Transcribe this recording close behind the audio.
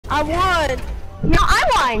I won. No, I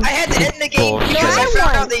won. I had to end the game Bullshit. because I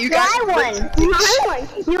found out that you guys I won. No, I won.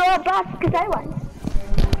 You were a boss because I won.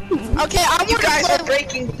 Okay, I You want guys to are play.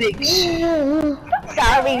 breaking things.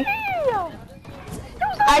 Sorry.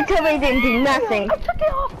 I totally didn't do nothing. I took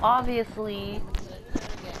it off, obviously.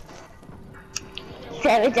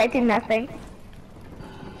 Savage, I did nothing.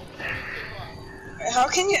 How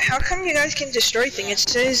come you guys can destroy things? It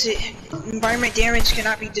says environment damage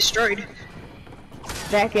cannot be destroyed.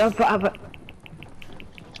 That's your problem.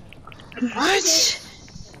 What?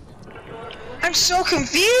 I'm so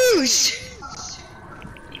confused.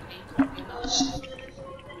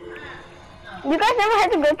 You guys never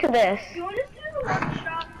had to go to this.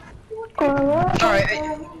 Alright,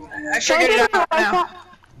 I figured it out now.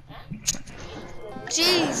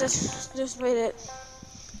 Jesus, just made it.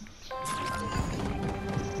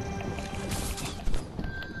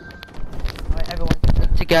 Alright, everyone,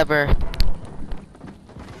 stick together.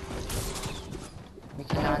 We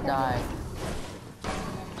cannot die.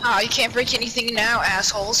 Ah, you can't break anything now,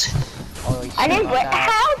 assholes. Oh, you I didn't cannot break. die.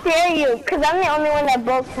 How dare you? Because I'm the only one that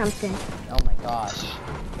broke something. Oh my gosh.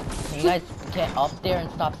 Can you guys get up there and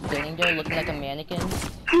stop standing there looking like a mannequin?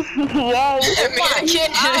 Yay.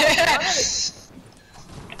 Mannequin.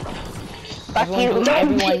 Fuck you.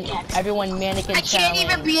 Everyone, mannequin I can't challenge.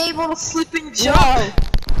 even be able to flip and jump.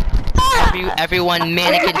 No. Everyone,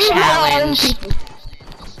 mannequin challenge.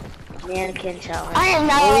 Mannequin challenge. I am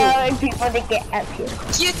not allowing people to get up here.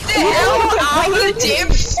 Get the hell out of the damn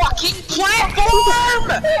fucking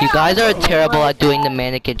platform! You guys are terrible at doing the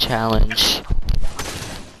mannequin challenge.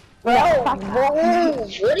 No, fuck off.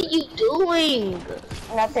 What are you doing?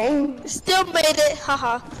 Nothing. Still made it,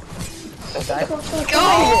 haha. Go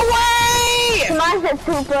away! Come on, Zip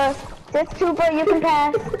Trooper. Zip Trooper, you can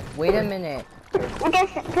pass. Wait a minute. You can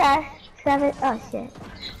pass. 7. Oh shit.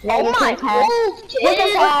 Now Oh you my can pass. You can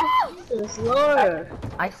pass. Jesus Lord.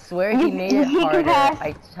 I swear he made it you can harder. pass.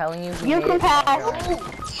 I'm telling you, he You made can it pass. harder.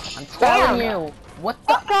 I'm telling you. What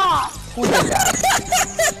the? Fuck off. Who did that?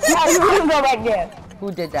 No, you can go right there.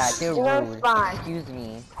 Who did that? They're You're rude. fine. Excuse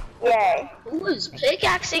me. Yay. Who is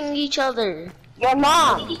pickaxing each other? Your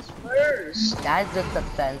mom. Ladies first. That is just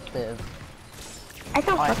offensive. I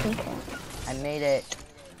don't Alright. fucking care. I made it.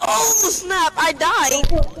 Oh snap! I died.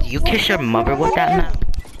 You kiss your mother with that mouth?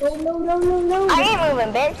 I ain't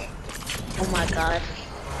moving, bitch. Oh my god.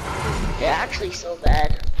 They're actually so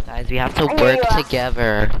bad. Guys, we have to I know work you are.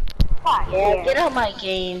 together. Fuck Yeah, get out my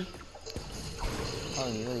game. Oh,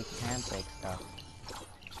 you really can break stuff.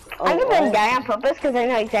 I'm just gonna die on purpose because I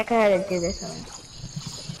know exactly how to do this one.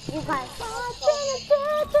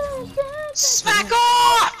 Smack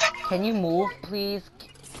off! Can you move, please?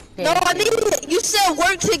 No, I need it. You said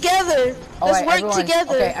work together. Let's Alright, work everyone.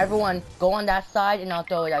 together. Okay, everyone, go on that side and I'll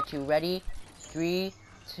throw it at you. Ready? 3,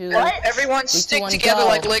 2. Everyone stick one, together go.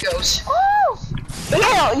 like Legos.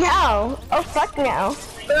 No. Oh, fuck no.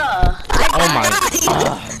 Bruh. Oh my god.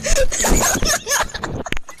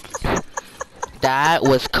 That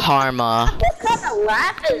was karma. What kind of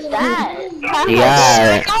laugh is that?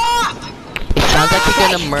 Yeah. It sounds like you're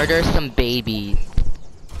gonna murder some babies.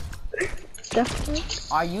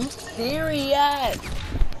 Are you serious?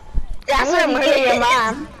 I'm gonna murder your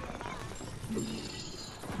mom.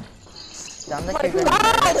 Sounds like you're gonna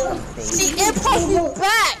murder some babies. See, impulse me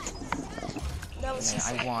back. That was Man,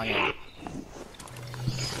 I want it.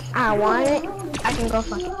 I want it. I can go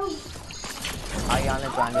fuck it. Ariana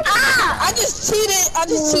Grande. Ah! I just cheated.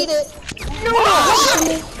 No!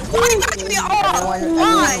 Why you knocked me off? Everyone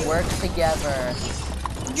Why? work together.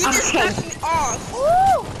 You just knocked me off.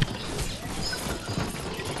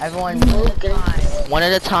 Everyone move. One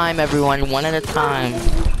at a time, everyone. One at a time.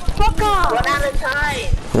 Fuck off. One at a time.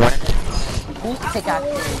 One at a Who's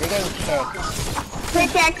pickaxing? You're getting kicked.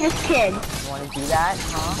 Protect this kid. You wanna do that,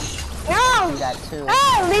 huh? No. Do that too.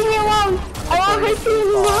 Oh, leave me alone. I want her to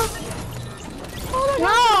anymore.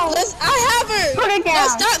 No. I have her. Put it No, down.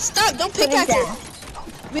 stop. Don't Put it pickaxe down. her.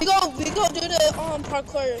 We go do the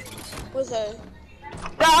parkour. What's that?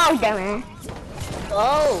 Go, dumbass.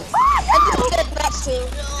 Oh. I just said not to. So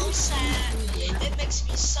sad. It makes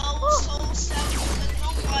me so sad.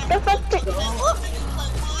 The fuck?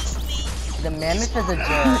 The mammoth is a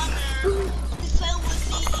jerk.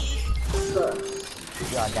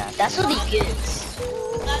 Yeah, That's what he gets.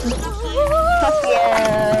 Fuck you.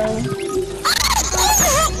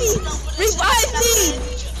 Help me! Revive me!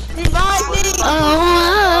 Revive me! Oh.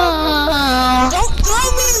 Don't throw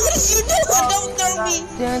me! What is you doing? Don't throw me!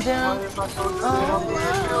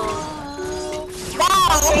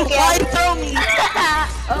 Wow! Why you throw me?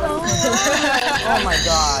 Oh my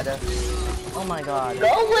god. Oh my god. Go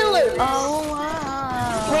Willard. Oh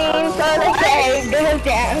wow. We they say, goes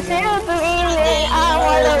down. Still believing I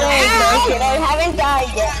wanna live, no shit, I haven't died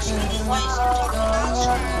yet.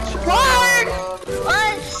 Hard!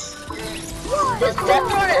 What? This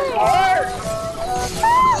Deathrun is hard.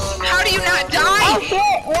 How do you not die? Oh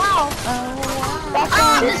shit, no.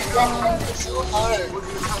 This Deathrun is so hard.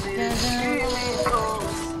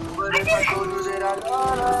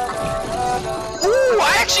 Ooh, I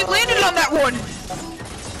actually landed on that one.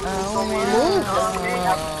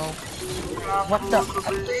 What the?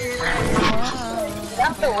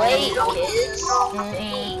 Not the way, kids.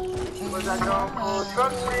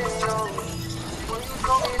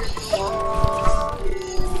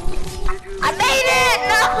 I made it!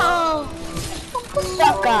 No!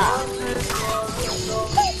 Suck off.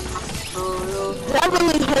 That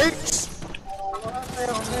really hurts.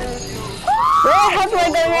 Where the hell do I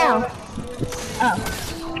go now? Oh.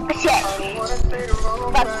 Shit.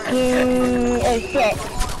 Fucking... Oh shit.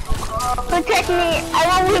 Protect me. I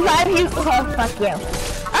won't revive you. Oh, fuck you.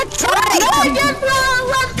 I tried! No, Deathrun!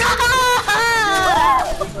 Let's go!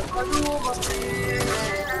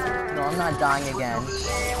 No, I'm not dying again.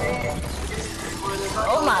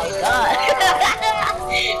 Oh my god.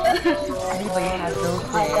 Anybody has those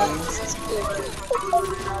days?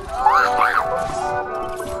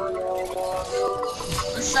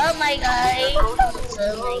 What's up, my guy? What's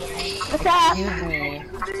up, my guy? What's up? Excuse me.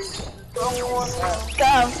 Go.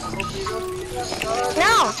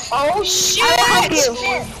 No! Oh shit! I will help you.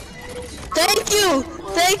 Thank you!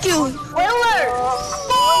 Thank you! Willard!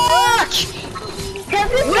 Fuck!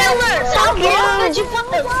 Willard! How long did you put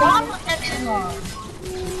the bomb protection on?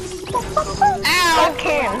 Ow!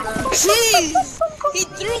 Okay. Jeez! He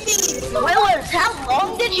threw me! Willard, how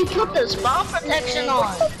long did you put the bomb protection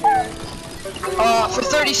on? For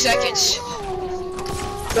 30 seconds.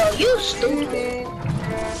 Bro, you stupid.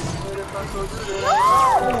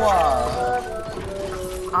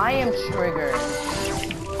 I am triggered.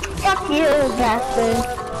 Fuck you, bastard.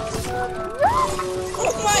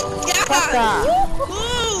 Oh my god! Fuck off.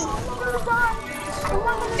 Woo!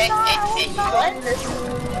 What?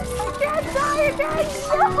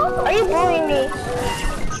 Are you bullying me?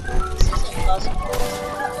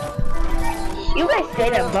 You guys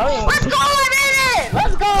straight up bullying me. Let's go, I made it!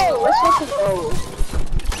 Let's go! Let's fucking go.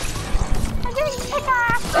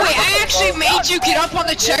 Wait, I actually made you get up on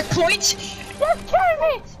the checkpoint? Just carry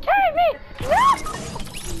me! Carry me!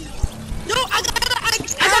 No, I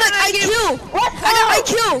got an IQ! What? I got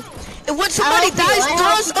IQ! And when somebody dies,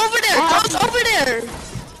 throw us over there! Throw us over there!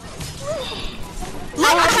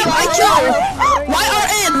 Look, I have IQ!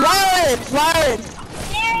 YRN!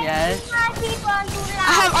 Yes. I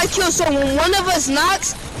have IQ, so when one of us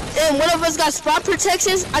knocks, and one of us got spot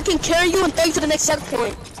protections, I can carry you and take you to the next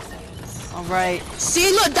checkpoint. Alright. See,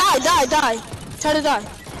 look, die. Try to die.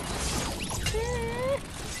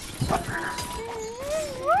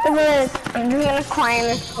 I'm just gonna climb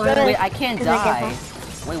this corner. Wait, I can't die.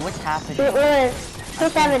 Wait, what's happening? It was. I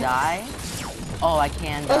can't die? Oh, I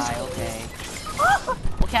can die, okay.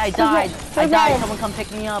 Okay, I died. Someone come pick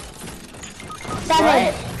me up.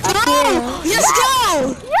 Seven. Let's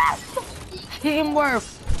go! Teamwork.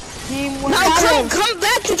 Now come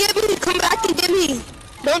back and get me. Come back and get me.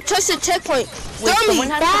 Don't touch the checkpoint. Wait, someone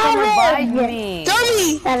has to come revive me. Throw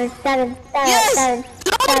me. Seven. Yes.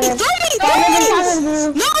 Throw me.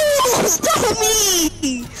 No, stop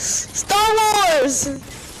me. Star Wars.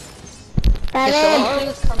 Can someone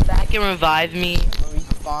please come back and revive me?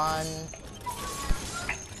 Respawn.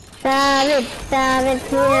 Seven.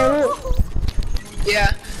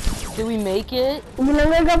 Yeah. Did we make it? We made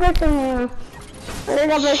it.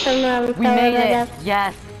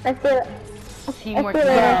 Yes. Let's do it. Teamwork, Let's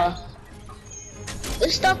do it. man.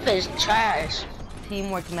 This stuff is trash.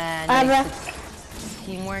 Teamwork, man.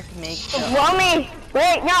 Teamwork makes the... Throw me!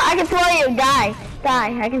 Wait, no, I can throw you. Die,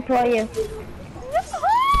 I can throw you.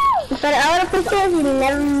 But I would appreciate if you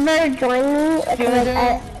never join me.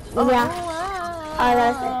 Yeah. Oh,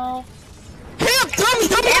 that's it. Hey, throw me.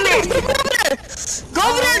 Go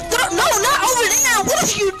over there. No, not over there. What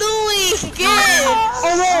are you doing?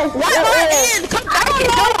 Why in? Come back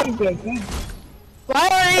and help. Why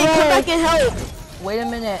come back and help? Wait a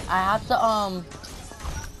minute. I have to,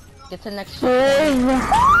 get to the next checkpoint.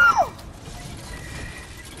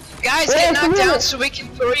 Guys, get knocked down so we can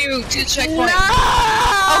throw you to the checkpoint. Okay.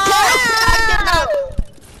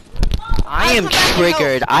 I am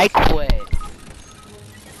triggered. I quit.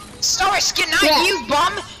 Starskin, not you,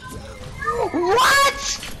 bum! What?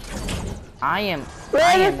 I am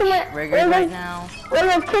triggered right now. We're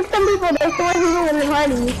gonna kick some people. There's so many people in the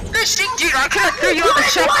party. Listen, dude, I can't throw you on the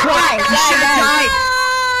checkpoint. You should have died.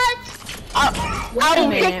 Wait a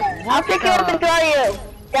minute. I'll pick you up and throw you.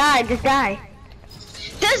 Die, just die.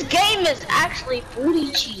 This game is actually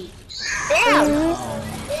booty cheese. Damn.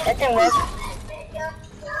 That didn't work.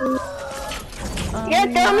 Yeah,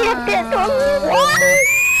 throw me up there, throw me. What?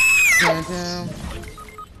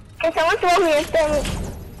 Can someone throw me up there?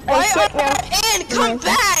 Why and come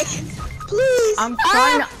back, please. I'm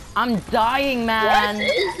trying to, I'm dying, man. What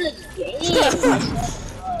is this game?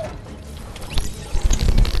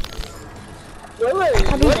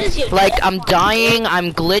 What is your Like, I'm dying,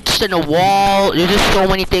 I'm glitched in a wall. There's just so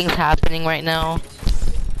many things happening right now.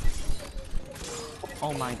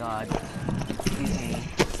 Oh my god. Excuse me.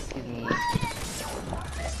 Excuse me.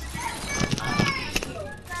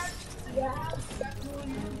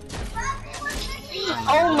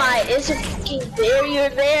 Oh my, is a fucking barrier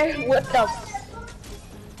there? What the?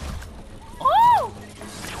 Oh!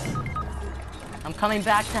 I'm coming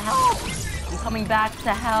back to help. I'm coming back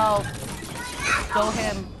to help. Go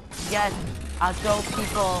him. Yes. I'll go,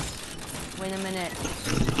 people. Wait a minute.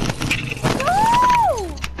 No!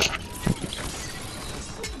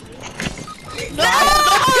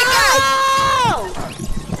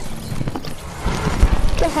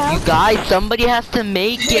 You guys, somebody has to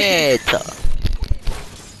make it.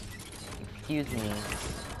 Excuse me.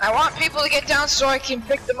 I want people to get down so I can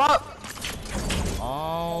pick them up.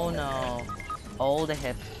 Oh no. Oh the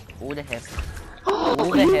hips. Ooh the hips. Ooh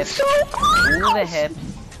the hips. Ooh the hips.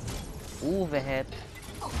 Ooh the hips.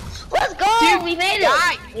 Let's go! Dude, we made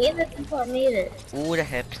die. it! Me and the people made it. Ooh the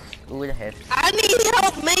hips. Ooh the hips. I need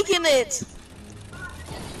help making it.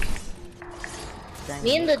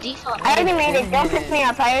 Me and the default. I already made it. Don't pick me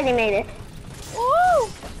up. I already made it. Woo!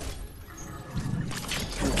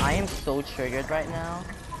 Dude, I am so triggered right now.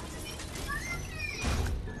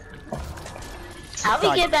 How we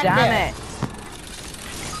God get back damn there? it.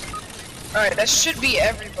 Alright, that should be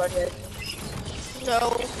everybody. No.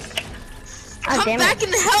 Oh, Come damn back it.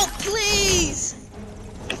 and help, please.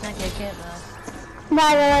 Not get though.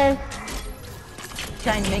 Bye,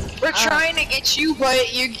 Try and make. We're trying to get you,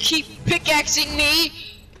 but you keep pickaxing me.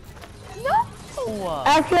 No.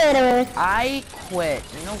 I'll see you later. I quit.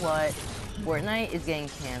 You know what? Fortnite is getting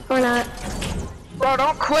canceled. Or not. Bro,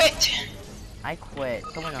 don't quit. I quit.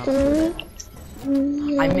 Someone else did it.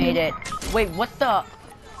 I made it. Wait, what the?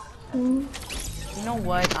 You know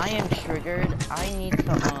what? I am triggered. I need to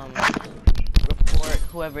report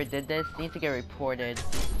whoever did this. Needs to get reported.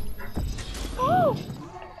 Oh!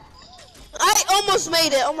 I almost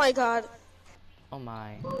made it. Oh my god. Oh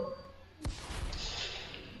my.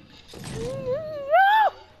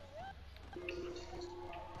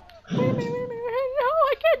 No,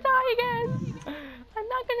 I can't die again. I'm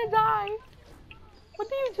not gonna die. What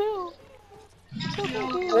do you do?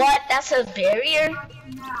 What? That's a barrier?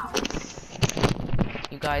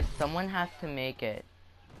 You guys, someone has to make it.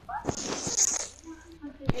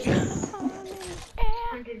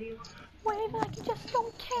 Wave like you just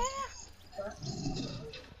don't care.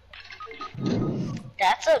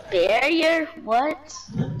 That's a barrier? What?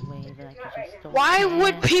 Wave like you just don't Why care.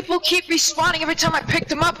 would people keep respawning every time I pick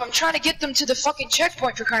them up? I'm trying to get them to the fucking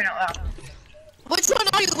checkpoint for crying out loud. Which one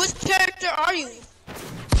are you? Which character are you?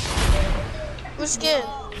 Which skin?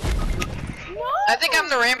 I think I'm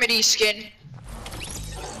the Remedy skin.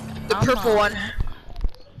 The I'm purple one.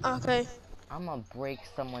 Okay. I'm gonna break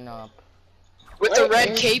someone up. With the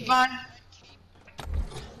red cape on.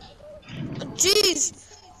 Jeez.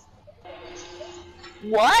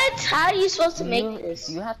 What? How are you supposed to make this?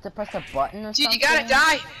 You have to press a button or Dude, something? you gotta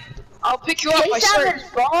die. I'll pick you up, I swear.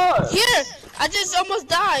 K7's boss! Here. I just almost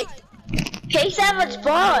died. K7's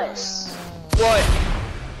boss! What?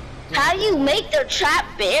 How do you make the trap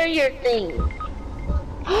barrier thing?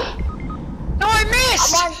 No, I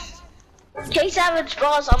missed! K7's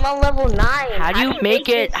boss, I'm on level 9. How do you make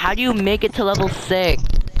it? How do you make it to level 6?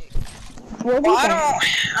 Well, I don't.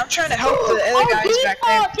 I'm trying to help the other guys back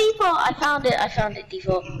there. Default! I found it,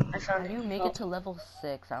 default. I found How do you make it to level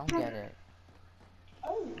 6? I don't get it.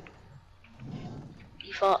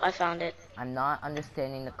 Default, I found it. I'm not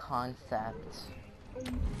understanding the concept.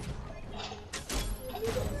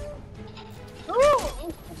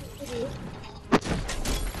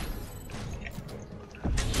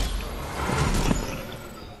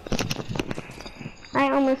 I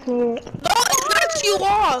almost made it. No, it knocks you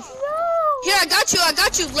off. No. Here, I got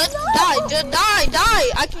you. Let's die. Just die.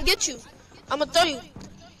 I can get you. I'm gonna throw you.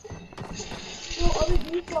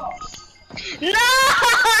 No!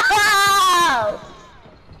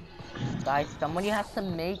 Guys, somebody has to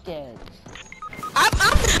make it. I'm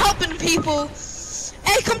helping people.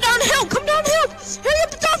 Hey, come downhill. Hurry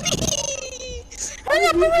up and drop me. Hurry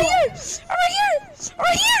up, right here.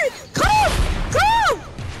 Come.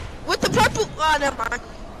 Oh, never mind.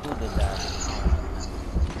 Who did that?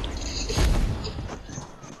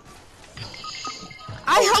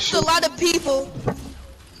 I helped a lot of people.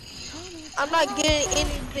 I'm not getting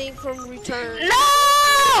anything from return.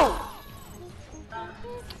 No!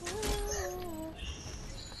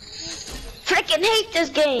 Freaking hate this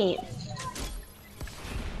game.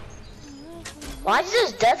 Why is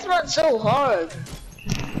this Deathrun so hard?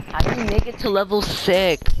 How do you make it to level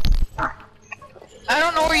 6? I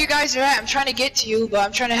don't know where you guys are at. I'm trying to get to you, but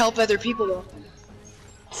I'm trying to help other people though.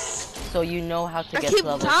 So you know how to I get keep to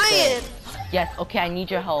level dying. 6. Yes, okay, I need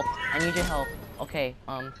your help. I need your help. Okay,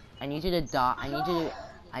 I need you to die. I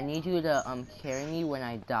need you to carry me when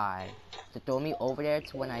I die. To throw me over there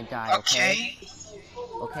to when I die, okay?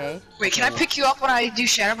 Okay? Wait, can I pick you up when I do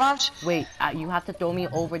shadow bombs? Wait, you have to throw me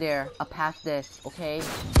over there, past this, okay?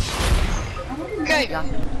 Okay. You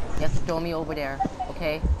have to throw me over there,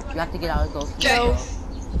 okay? You have to get out of those. Okay.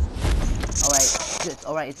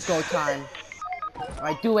 Alright, it's go time.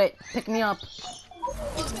 Alright, do it. Pick me up.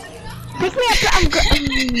 Pick me up. I'm good.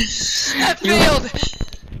 I failed.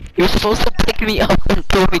 You're supposed to pick me up and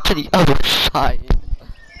throw me to the other side.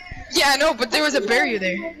 Yeah, I know, but there was a barrier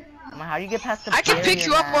there. How do you get past the I can pick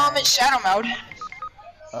you up while I'm in shadow mode.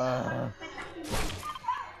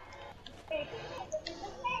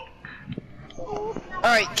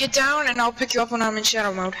 Alright, get down and I'll pick you up when I'm in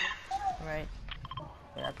shadow mode. Right.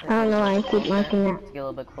 I don't know why I keep marking that. Have to get a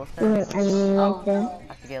little bit closer. I mean, right there.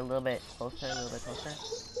 Have to get a little bit closer,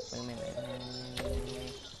 Wait a minute.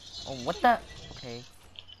 Oh, what the? Okay.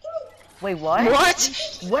 Wait, what? What?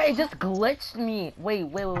 Wait, it just glitched me. Wait.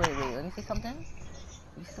 Let me see something.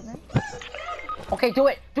 Okay, do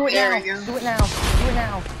it. Do it There now. we go. Do it now. Do it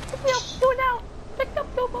now. Pick me up. Do it now. Pick up.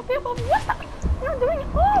 What the? What am I doing?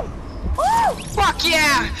 Oh! Fuck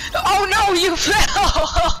yeah! Oh no, you fell!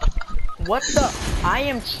 What the? I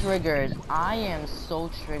am triggered. I am so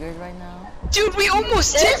triggered right now. Dude, we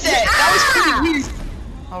almost did that! That was pretty weird.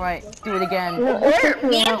 Alright, do it again.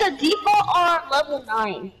 Me and the default are level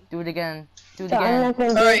 9. Do it again. Do it So I'm again. not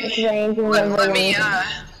gonna do Alright. it range and Let me,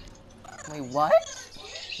 Wait, what?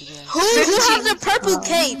 Who has the purple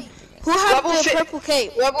cape? Who has Level the fi- purple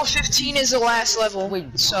cape? level 15 is the last level.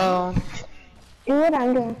 Wait, So... do what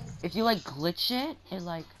I'm doing. If you like glitch it, it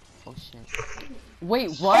like, oh shit.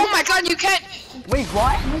 Wait, what? Oh my god, you can't... Wait,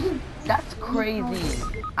 what? That's crazy.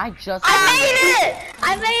 I I made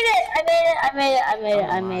it!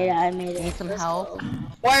 I made it. Need some help?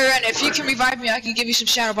 Wyren, if you can revive me, I can give you some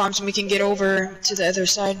shadow bombs and we can get over to the other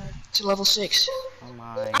side, to level 6. Oh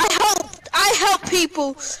my. I help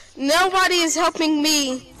people. Nobody is helping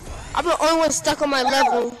me. I'm the only one stuck on my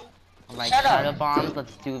level. Alright, shadow bombs,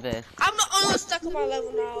 let's do this. I'm the only one stuck on my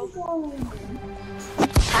level now.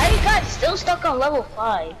 How are you guys still stuck on level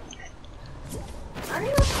 5?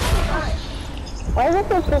 Why is it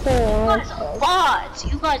so freaking You long? guys are bots.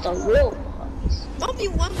 You guys are real bots. Don't be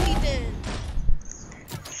 1v then.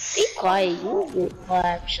 Be quiet. You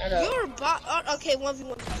quiet. Shut up. You're a bot. Oh, okay,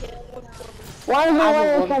 1v1. Okay, 1v1.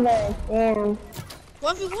 1v1 each other. Damn.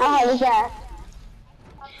 1v1. How is that?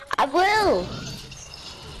 I will.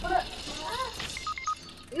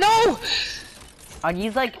 No! Are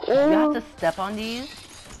these like, you have to step on these?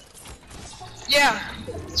 Yeah,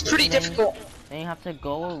 it's pretty difficult. Then you have to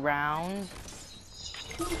go around.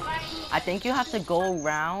 I think you have to go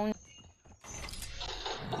around.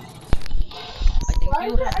 I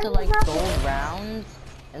think you have to like go around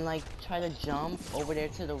and like try to jump over there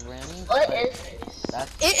to the rim. What is this?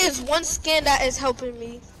 That's It is one skin that is helping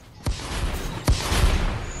me.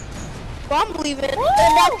 But I'm leaving.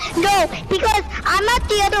 No, because I'm at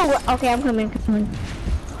the other. Okay, I'm coming.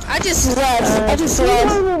 I just left. I just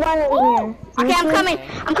left. Okay, I'm coming.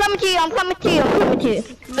 I'm coming to you.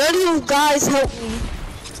 None of you guys help me.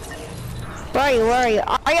 Where are you?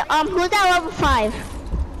 Who's at level 5?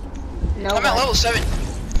 No. I'm at level 7.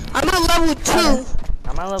 I'm at level 2.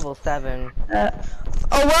 I'm at level 7. Oh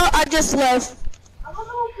well, I just left.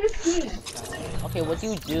 Okay, what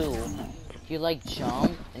do? You like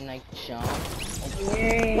jump and like jump.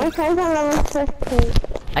 My friend's on level 15.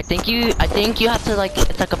 I think you have to like,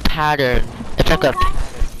 it's like a pattern. It's like a.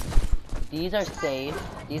 These are safe.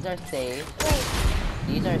 These are safe.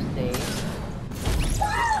 These are safe.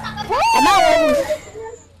 I'm at level.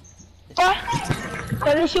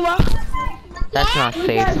 That's not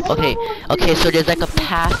safe. Okay, so there's like a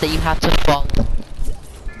path that you have to follow.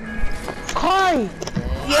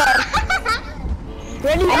 Yeah.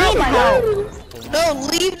 Ready? No,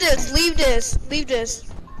 leave this.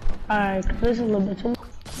 Alright, this is a little bit too.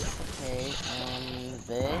 Okay,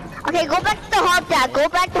 stupid. Okay, go back to the hub, Dad. Go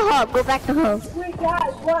back to hub. Go back to hub.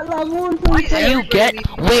 How you get?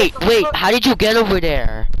 Wait, how did you get over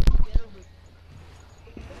there?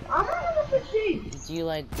 Do you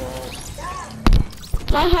like go?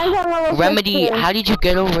 My hands are level Remedy, 15. how did you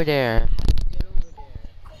get over there?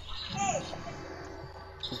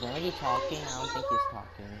 Is Remedy talking? I don't think he's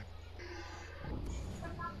talking.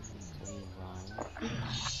 So we run.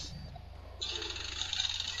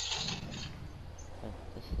 Put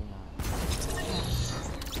this thing on.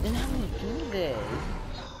 Then how do you do this?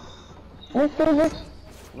 Let's do this.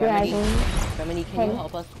 Remedy, Dragon. Remedy, can you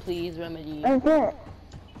help us please, Remedy? Let's do it.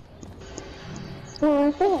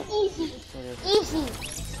 Let's do it. Easy.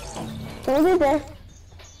 Can we do this?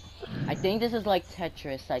 I think this is like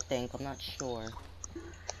Tetris, I'm not sure.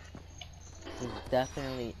 This is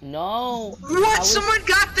definitely... No! What? Someone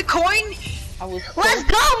got the coin? I was so... Let's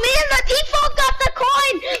go! Me and the default got the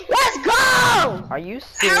coin! Let's go! Are you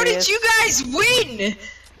serious? How did you guys win?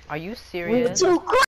 Are you serious? Too quick!